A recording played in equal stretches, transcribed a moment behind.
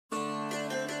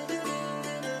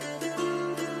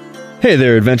Hey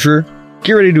there, adventurer!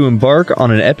 Get ready to embark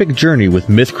on an epic journey with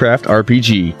Mythcraft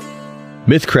RPG.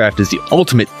 Mythcraft is the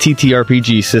ultimate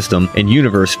TTRPG system and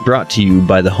universe brought to you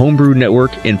by the Homebrew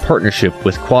Network in partnership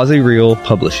with Quasi-Real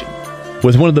Publishing.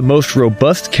 With one of the most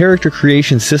robust character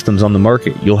creation systems on the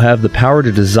market, you'll have the power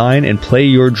to design and play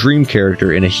your dream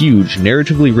character in a huge,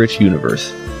 narratively rich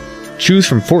universe. Choose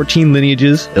from 14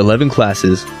 lineages, 11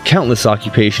 classes, countless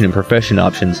occupation and profession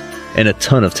options, and a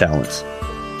ton of talents.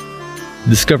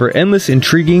 Discover endless,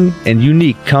 intriguing, and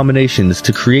unique combinations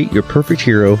to create your perfect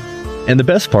hero, and the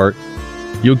best part,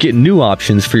 you'll get new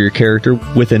options for your character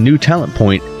with a new talent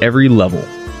point every level.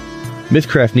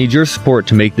 Mythcraft needs your support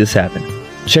to make this happen.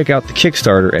 Check out the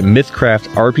Kickstarter at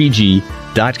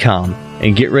mythcraftrpg.com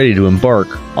and get ready to embark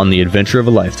on the adventure of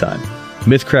a lifetime.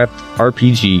 Mythcraft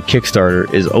RPG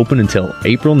Kickstarter is open until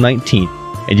April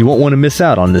 19th, and you won't want to miss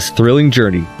out on this thrilling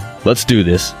journey. Let's do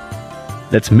this.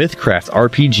 That's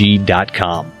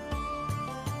mythcraftrpg.com.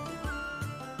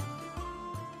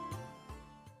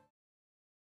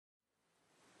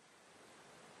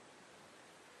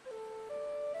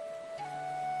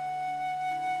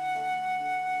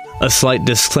 A slight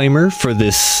disclaimer for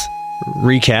this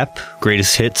recap,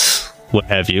 greatest hits, what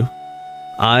have you.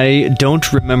 I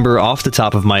don't remember off the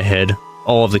top of my head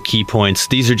all of the key points.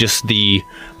 These are just the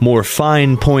more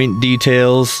fine point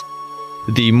details,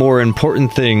 the more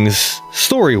important things,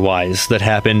 story-wise, that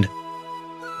happened.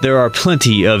 There are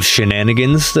plenty of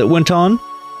shenanigans that went on,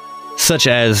 such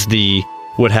as the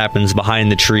what happens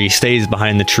behind the tree stays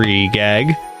behind the tree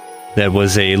gag. That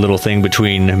was a little thing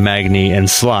between Magni and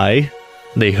Sly.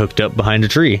 They hooked up behind a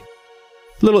tree.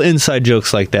 Little inside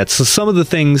jokes like that. So some of the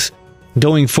things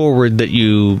going forward that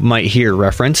you might hear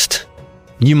referenced,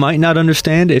 you might not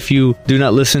understand if you do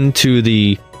not listen to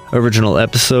the original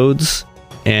episodes,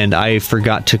 and I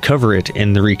forgot to cover it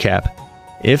in the recap.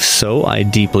 If so, I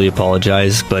deeply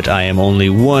apologize, but I am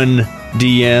only one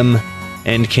DM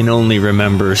and can only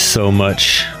remember so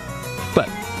much. But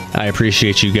I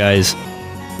appreciate you guys.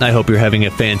 I hope you're having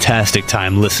a fantastic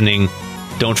time listening.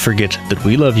 Don't forget that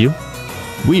we love you.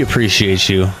 We appreciate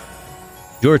you.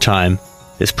 Your time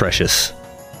is precious.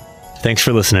 Thanks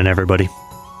for listening, everybody.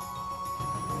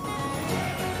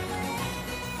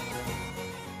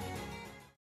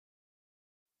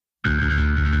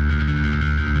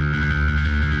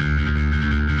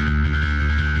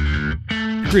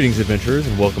 Greetings, adventurers,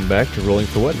 and welcome back to Rolling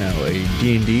for What Now, a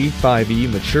D&D 5e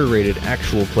mature-rated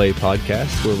actual play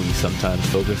podcast where we sometimes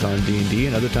focus on D&D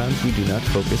and other times we do not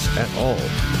focus at all.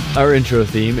 Our intro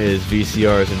theme is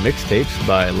VCRs and Mixtapes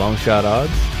by Longshot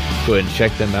Odds. Go ahead and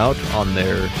check them out on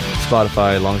their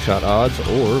Spotify Longshot Odds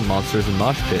or Monsters and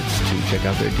Mosh Pits to check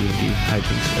out their D&D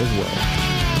hijinks as well.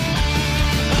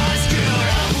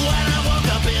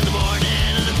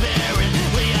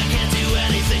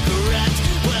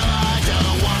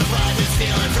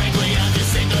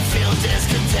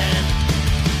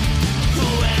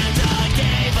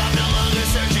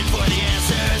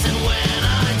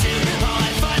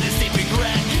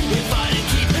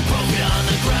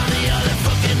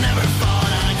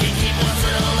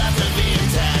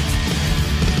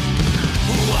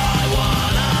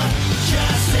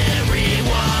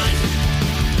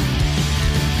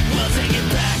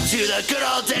 The good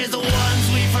old days, the ones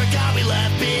we forgot we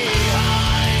left behind.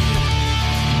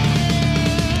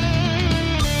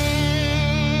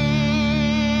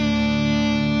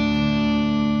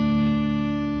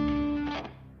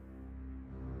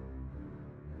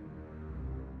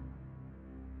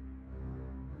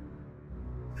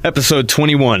 Episode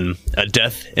 21, A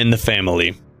Death in the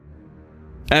Family.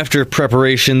 After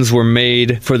preparations were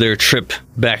made for their trip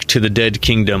back to the Dead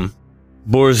Kingdom,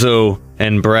 Borzo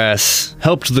and Brass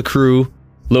helped the crew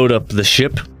load up the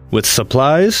ship with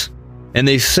supplies, and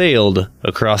they sailed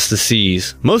across the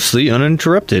seas, mostly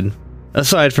uninterrupted,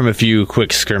 aside from a few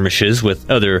quick skirmishes with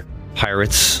other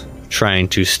pirates trying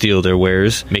to steal their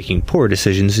wares, making poor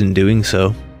decisions in doing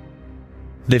so.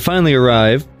 They finally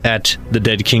arrive at the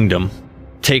Dead Kingdom,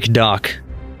 take dock,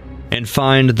 and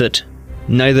find that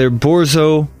neither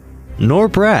Borzo nor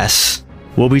Brass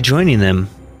will be joining them.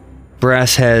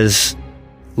 Brass has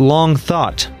long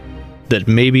thought that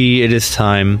maybe it is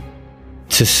time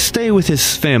to stay with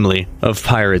his family of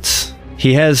pirates.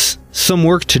 He has some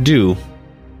work to do,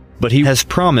 but he has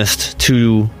promised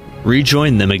to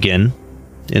rejoin them again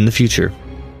in the future.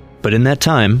 But in that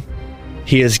time,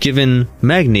 he has given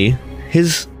Magni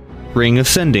his Ring of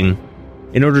Sending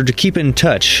in order to keep in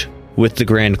touch with the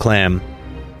Grand Clam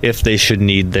if they should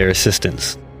need their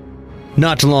assistance.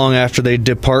 Not long after they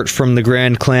depart from the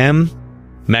Grand Clam,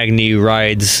 Magni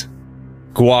rides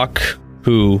Guac,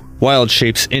 who wild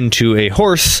shapes into a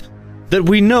horse that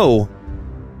we know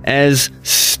as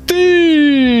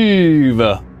Steve,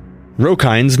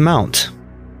 Rokine's mount.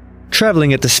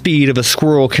 Traveling at the speed of a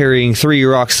squirrel carrying 3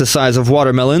 rocks the size of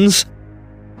watermelons,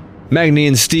 Magni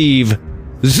and Steve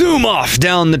zoom off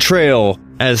down the trail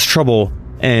as Trouble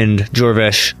and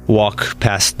Jorvesh walk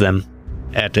past them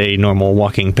at a normal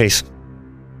walking pace.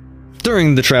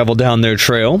 During the travel down their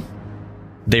trail,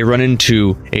 they run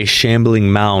into a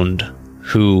shambling mound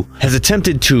who has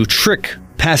attempted to trick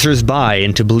passers-by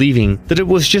into believing that it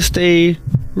was just a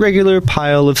regular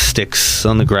pile of sticks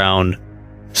on the ground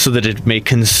so that it may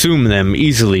consume them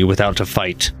easily without a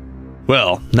fight.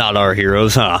 Well, not our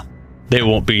heroes, huh? They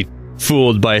won't be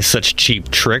fooled by such cheap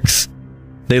tricks.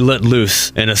 They let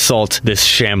loose and assault this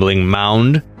shambling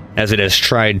mound as it has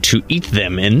tried to eat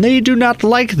them, and they do not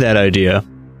like that idea.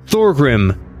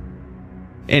 Thorgrim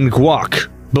and Guac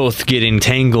both get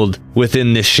entangled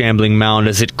within this shambling mound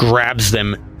as it grabs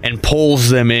them and pulls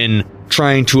them in,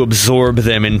 trying to absorb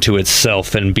them into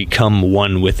itself and become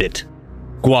one with it.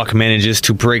 Guac manages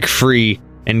to break free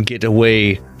and get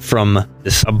away from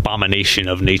this abomination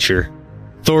of nature.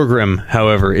 Thorgrim,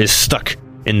 however, is stuck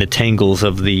in the tangles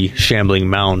of the shambling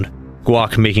mound.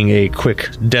 Guac, making a quick,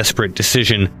 desperate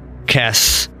decision,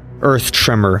 casts Earth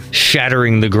Tremor,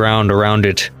 shattering the ground around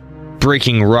it,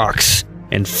 breaking rocks,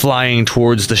 and flying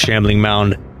towards the shambling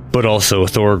mound, but also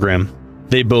Thorgrim.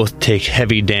 They both take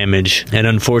heavy damage, and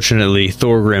unfortunately,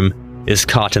 Thorgrim is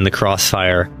caught in the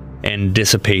crossfire and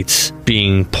dissipates,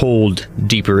 being pulled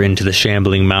deeper into the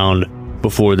shambling mound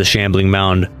before the shambling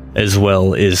mound as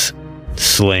well is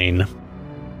slain.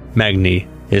 Magni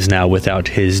is now without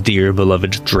his dear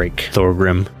beloved Drake,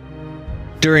 Thorgrim.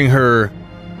 During her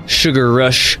sugar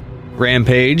rush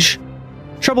rampage,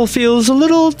 Trouble feels a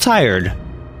little tired,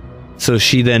 so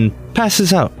she then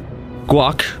passes out.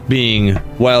 Guac, being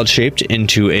wild-shaped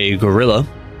into a gorilla,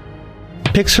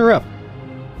 picks her up,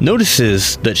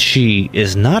 notices that she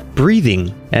is not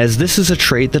breathing, as this is a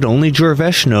trait that only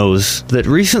Jorvesh knows that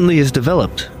recently is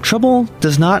developed. Trouble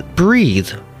does not breathe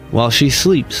while she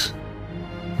sleeps.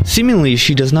 Seemingly,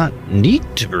 she does not need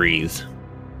to breathe.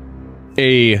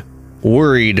 A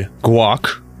worried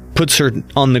Guac puts her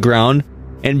on the ground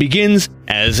and begins,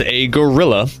 as a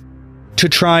gorilla, to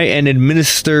try and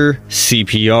administer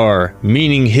CPR,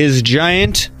 meaning his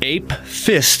giant ape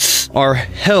fists are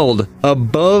held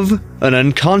above an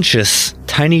unconscious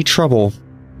tiny Trouble.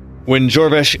 When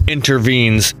Jorvesh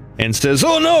intervenes and says,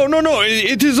 "Oh no,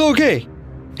 it is okay.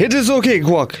 It is okay,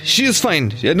 Guac. She is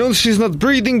fine. I know she's not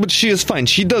breathing, but she is fine.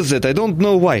 She does it. I don't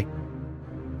know why."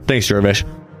 Thanks, Jorvesh.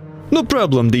 No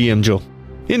problem, DM Joe.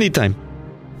 Anytime.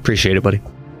 Appreciate it, buddy.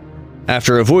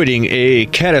 After avoiding a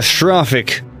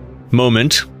catastrophic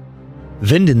moment,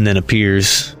 Vindon then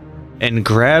appears and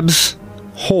grabs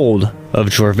hold of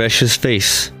Jorvesh's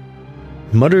face,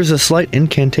 mutters a slight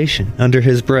incantation under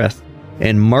his breath,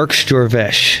 and marks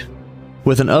Jorvesh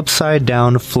with an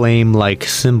upside-down flame-like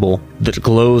symbol that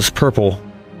glows purple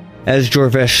as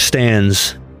Jorvesh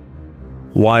stands,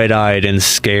 wide-eyed and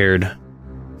scared.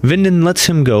 Vindon lets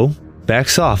him go,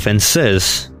 backs off, and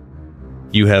says,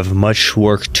 "You have much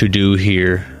work to do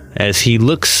here," as he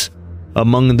looks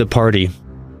among the party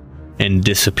and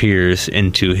disappears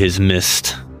into his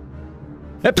mist.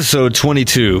 Episode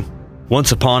 22,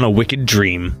 Once Upon a Wicked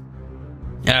Dream.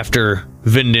 After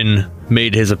Vindon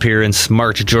made his appearance,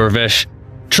 marked Jorvesh,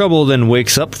 Trouble then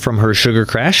wakes up from her sugar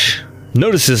crash,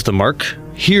 notices the mark,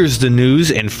 hears the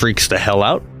news, and freaks the hell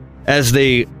out. As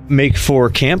they make for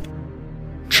camp,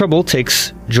 Trouble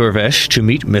takes Jorvesh to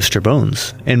meet Mr.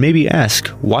 Bones, and maybe ask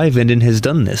why Vindon has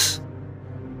done this.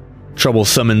 Trouble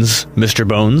summons Mr.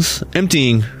 Bones,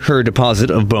 emptying her deposit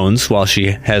of bones while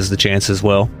she has the chance as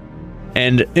well,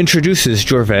 and introduces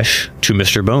Jorvesh to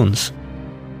Mr. Bones.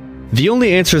 The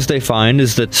only answers they find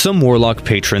is that some warlock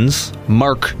patrons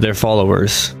mark their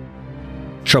followers.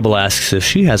 Trouble asks if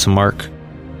she has a mark.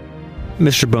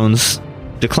 Mr. Bones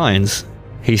declines.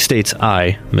 He states,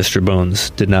 "I, Mr. Bones,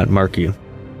 did not mark you."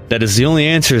 That is the only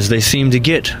answers they seem to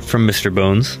get from Mr.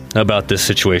 Bones about this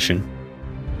situation.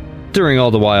 During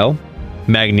all the while,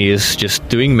 Magni is just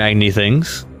doing Magni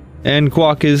things, and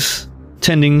Guac is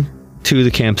tending to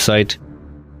the campsite.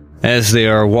 As they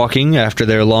are walking after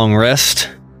their long rest,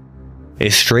 a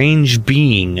strange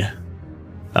being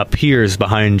appears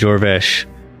behind Jorvesh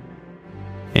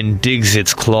and digs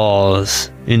its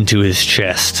claws into his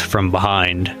chest from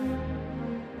behind.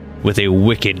 With a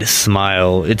wicked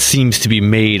smile, it seems to be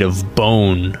made of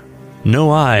bone,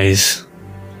 no eyes,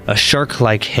 a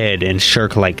shark-like head and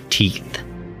shark-like teeth,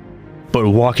 but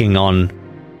walking on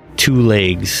 2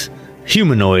 legs,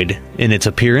 humanoid in its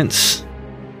appearance,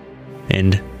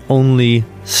 and only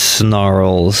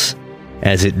snarls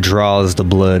as it draws the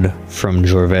blood from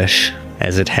Jorvesh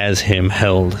as it has him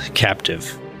held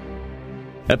captive.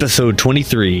 Episode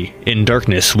 23, In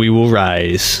Darkness We Will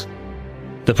Rise.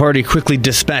 The party quickly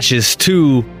dispatches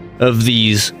 2 of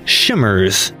these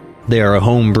shimmers. They are a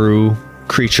homebrew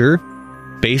creature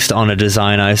based on a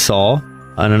design I saw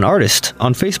on an artist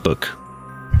on Facebook.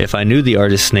 If I knew the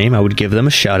artist's name, I would give them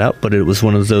a shout out, but it was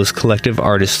one of those collective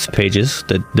artists pages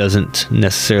that doesn't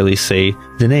necessarily say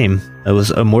the name. It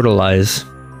was Immortalize.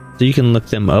 So you can look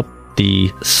them up.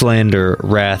 The Slander,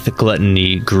 Wrath,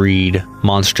 Gluttony, Greed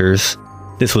monsters.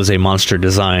 This was a monster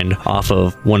designed off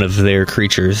of one of their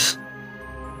creatures.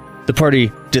 The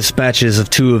party dispatches of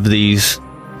 2 of these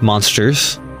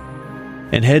monsters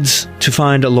and heads to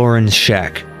find Aloran's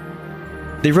shack.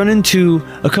 They run into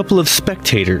a couple of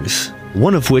spectators,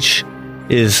 one of which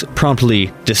is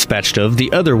promptly dispatched of.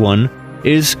 The other one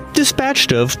is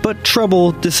dispatched of, but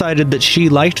Trouble decided that she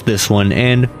liked this one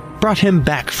and brought him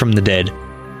back from the dead.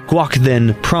 Guac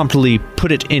then promptly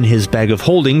put it in his bag of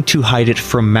holding to hide it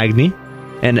from Magni,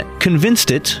 and convinced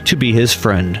it to be his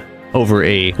friend. Over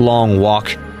a long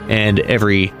walk, and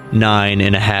every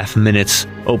 9.5 minutes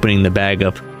opening the bag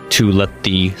up to let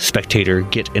the spectator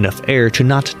get enough air to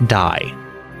not die.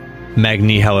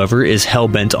 Magni, however, is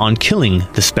hell-bent on killing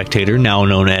the spectator, now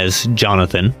known as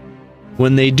Jonathan.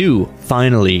 When they do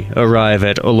finally arrive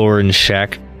at Aloran's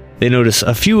shack, they notice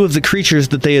a few of the creatures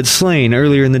that they had slain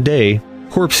earlier in the day,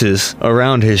 corpses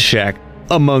around his shack,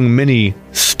 among many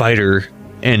spider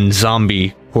and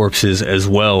zombie corpses as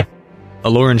well.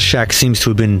 Aloran's shack seems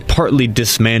to have been partly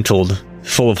dismantled,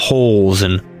 full of holes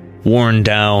and worn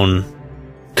down,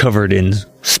 covered in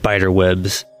spider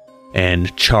webs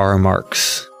and char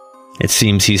marks. It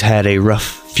seems he's had a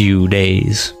rough few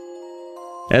days.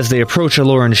 As they approach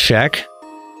Aloran's shack,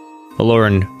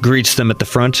 Aloran greets them at the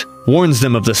front, warns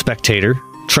them of the spectator,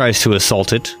 tries to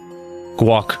assault it.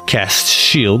 Guac casts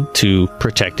shield to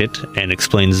protect it and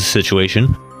explains the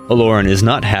situation. Aloran is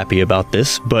not happy about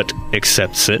this, but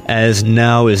accepts it, as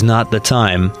now is not the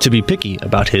time to be picky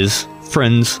about his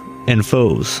friends and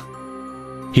foes.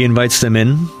 He invites them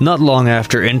in. Not long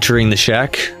after entering the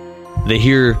shack, they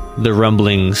hear the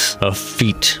rumblings of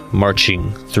feet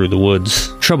marching through the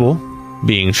woods. Trouble,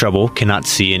 being Trouble, cannot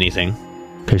see anything,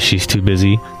 because she's too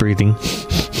busy breathing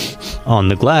on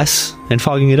the glass and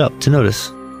fogging it up to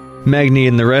notice. Magni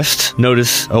and the rest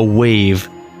notice a wave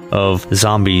of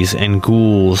zombies and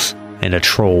ghouls and a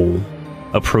troll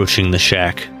approaching the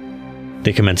shack.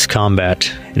 They commence combat,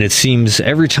 and it seems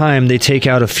every time they take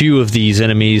out a few of these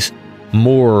enemies,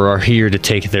 more are here to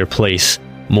take their place.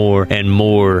 More and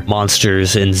more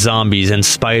monsters and zombies and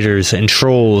spiders and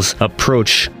trolls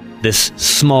approach this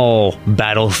small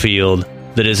battlefield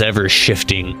that is ever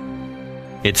shifting.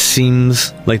 It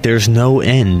seems like there's no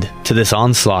end to this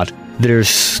onslaught.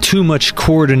 There's too much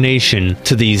coordination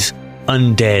to these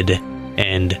undead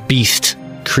and beast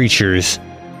creatures.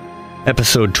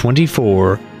 Episode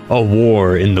 24, A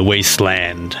War in the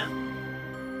Wasteland.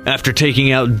 After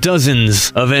taking out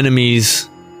dozens of enemies,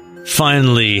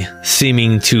 finally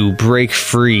seeming to break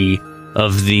free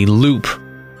of the loop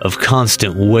of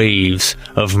constant waves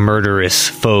of murderous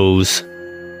foes,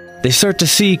 they start to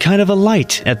see kind of a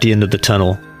light at the end of the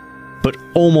tunnel. But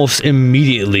almost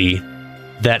immediately,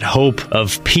 that hope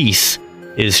of peace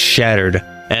is shattered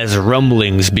as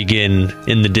rumblings begin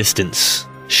in the distance,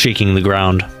 shaking the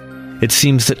ground. It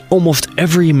seems that almost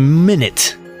every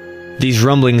minute, these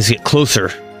rumblings get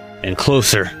closer and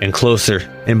closer and closer,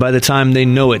 and by the time they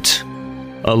know it,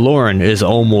 Aloran is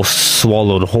almost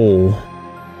swallowed whole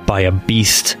by a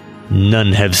beast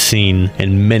none have seen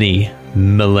in many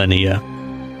millennia.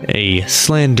 A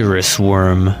slanderous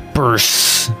worm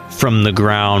bursts from the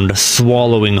ground,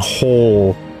 swallowing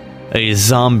whole a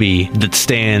zombie that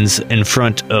stands in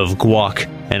front of Guac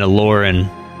and Aloran,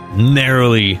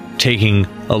 narrowly taking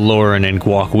Aloran and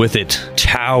Guac with it,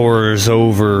 towers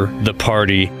over the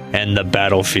party and the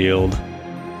battlefield.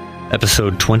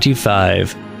 Episode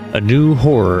 25, A New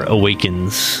Horror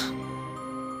Awakens.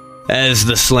 As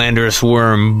the slanderous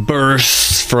worm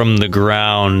bursts from the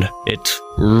ground, it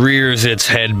rears its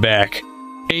head back,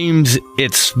 aims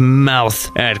its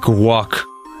mouth at Guac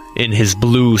in his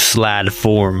blue slad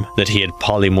form that he had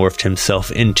polymorphed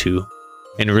himself into,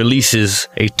 and releases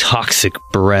a toxic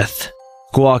breath.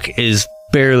 Guac is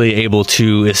barely able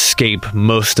to escape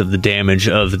most of the damage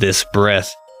of this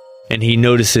breath, and he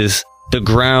notices the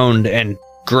ground and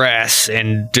grass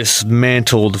and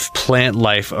dismantled plant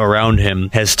life around him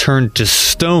has turned to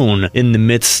stone in the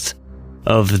midst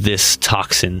of this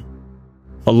toxin.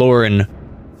 Aloran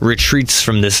retreats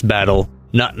from this battle,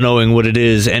 not knowing what it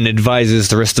is, and advises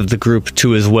the rest of the group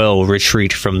to as well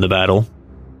retreat from the battle.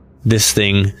 This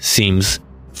thing seems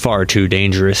far too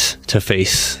dangerous to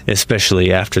face,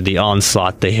 especially after the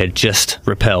onslaught they had just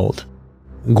repelled.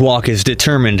 Guac is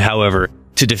determined, however,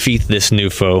 to defeat this new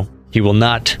foe. He will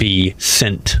not be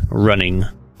sent running.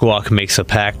 Guac makes a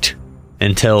pact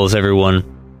and tells everyone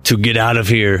to get out of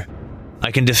here.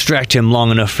 I can distract him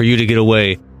long enough for you to get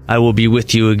away. I will be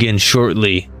with you again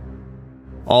shortly.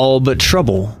 All but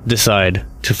Trouble decide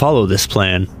to follow this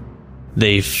plan.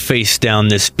 They face down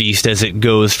this beast as it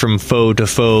goes from foe to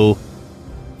foe.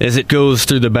 As it goes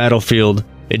through the battlefield,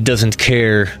 it doesn't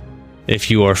care if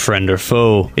you are friend or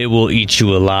foe. It will eat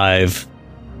you alive.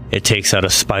 It takes out a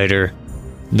spider.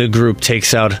 The group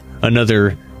takes out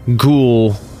another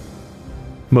ghoul.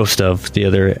 Most of the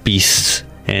other beasts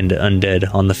and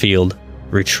undead on the field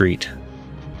retreat.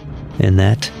 And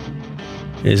that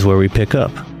is where we pick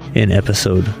up in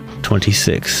episode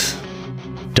 26,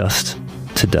 Dust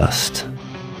to Dust.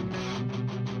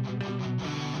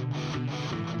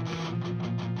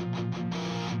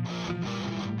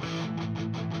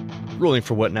 Rolling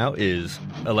for what now is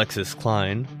Alexis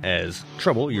Klein as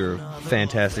Trouble, your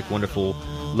fantastic, wonderful,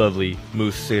 lovely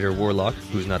Moose Satyr Warlock,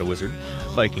 who's not a wizard.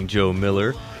 Viking Joe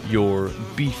Miller, your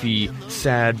beefy,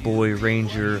 sad boy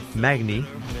ranger Magni.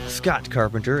 Scott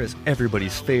Carpenter as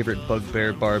everybody's favorite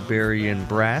bugbear barbarian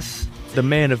Brass. The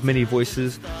man of many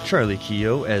voices, Charlie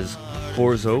Keogh as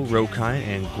Borzo, Rokai,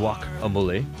 and Guac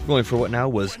Amole. Rolling for what now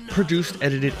was produced,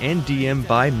 edited, and DM'd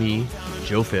by me,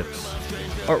 Joe Phipps.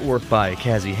 Artwork by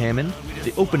Kazzy Hammond.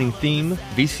 The opening theme,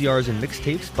 VCRs and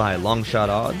mixtapes by Longshot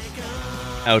Odds.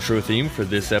 Outro theme for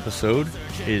this episode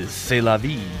is C'est la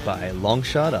vie by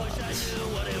Longshot Odds.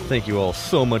 Thank you all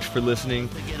so much for listening.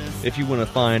 If you want to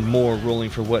find more Rolling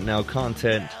for What Now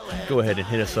content, go ahead and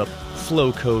hit us up,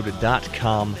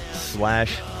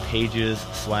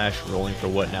 flowcode.com/pages/Rolling for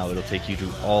What Now. It'll take you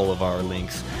to all of our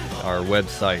links, our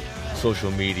website,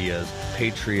 social medias,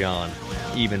 Patreon,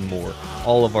 even more.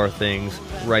 All of our things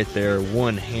right there,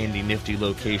 one handy nifty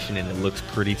location, and it looks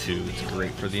pretty too. It's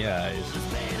great for the eyes.